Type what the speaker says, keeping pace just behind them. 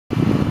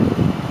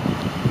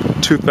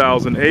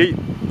2008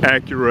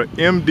 Acura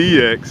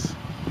MDX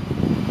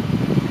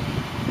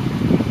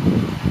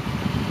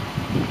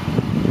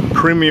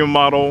premium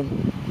model,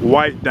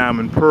 white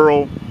diamond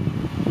pearl.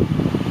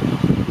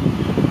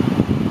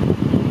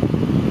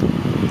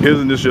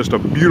 Isn't this just a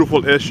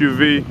beautiful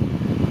SUV?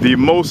 The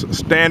most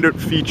standard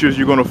features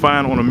you're going to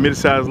find on a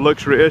mid-size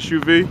luxury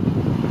SUV,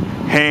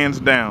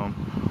 hands down.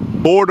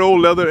 Bordeaux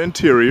leather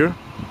interior.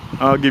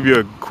 I'll give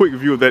you a quick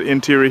view of that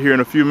interior here in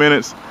a few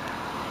minutes.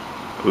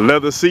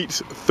 Leather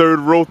seats, third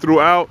row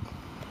throughout.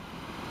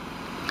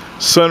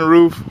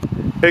 Sunroof,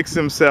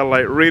 XM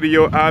satellite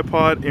radio,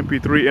 iPod,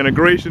 MP3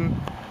 integration,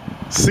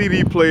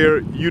 CD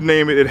player, you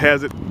name it, it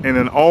has it, and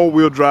an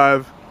all-wheel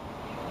drive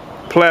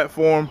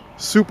platform.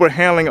 Super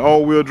handling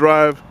all-wheel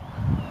drive.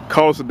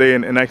 Call us today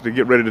and actually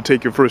get ready to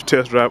take your first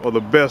test drive of the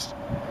best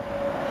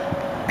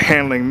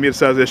handling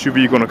mid-size SUV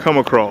you're going to come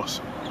across.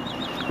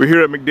 We're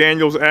here at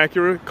McDaniel's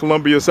Acura,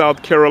 Columbia,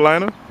 South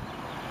Carolina.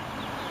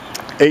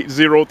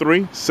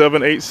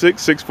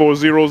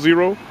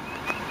 803-786-6400.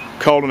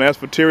 Call and ask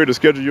for Terry to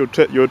schedule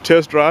your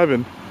test drive,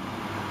 and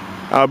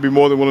I'll be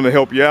more than willing to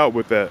help you out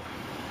with that.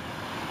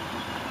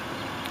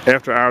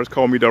 After hours,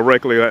 call me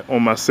directly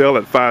on my cell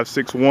at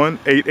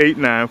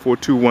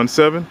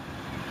 561-889-4217.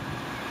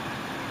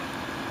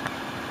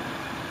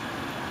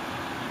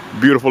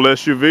 Beautiful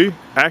SUV,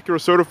 Acura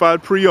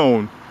certified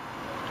pre-owned,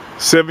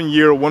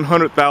 7-year,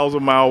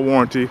 100,000-mile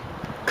warranty.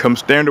 Comes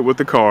standard with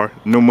the car,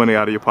 no money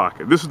out of your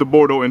pocket. This is the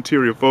Bordeaux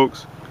interior,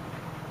 folks.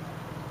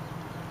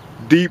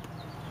 Deep,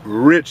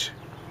 rich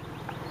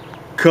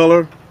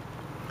color.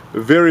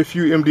 Very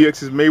few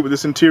MDXs made with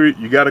this interior.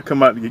 You got to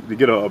come out to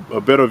get a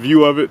better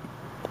view of it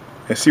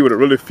and see what it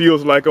really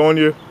feels like on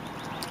you.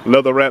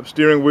 Leather wrapped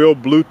steering wheel,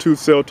 Bluetooth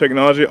cell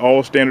technology,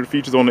 all standard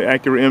features on the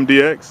Acura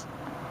MDX.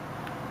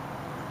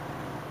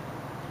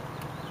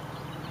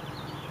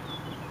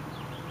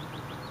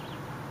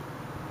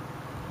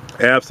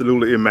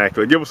 Absolutely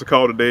immaculate. Give us a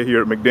call today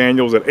here at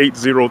McDaniel's at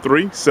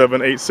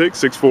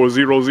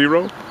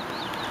 803-786-6400.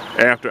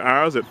 After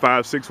hours at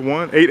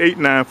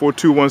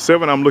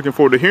 561-889-4217. I'm looking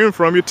forward to hearing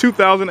from you.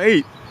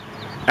 2008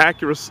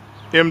 Acura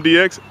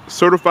MDX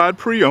certified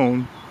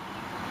pre-owned.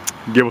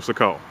 Give us a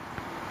call.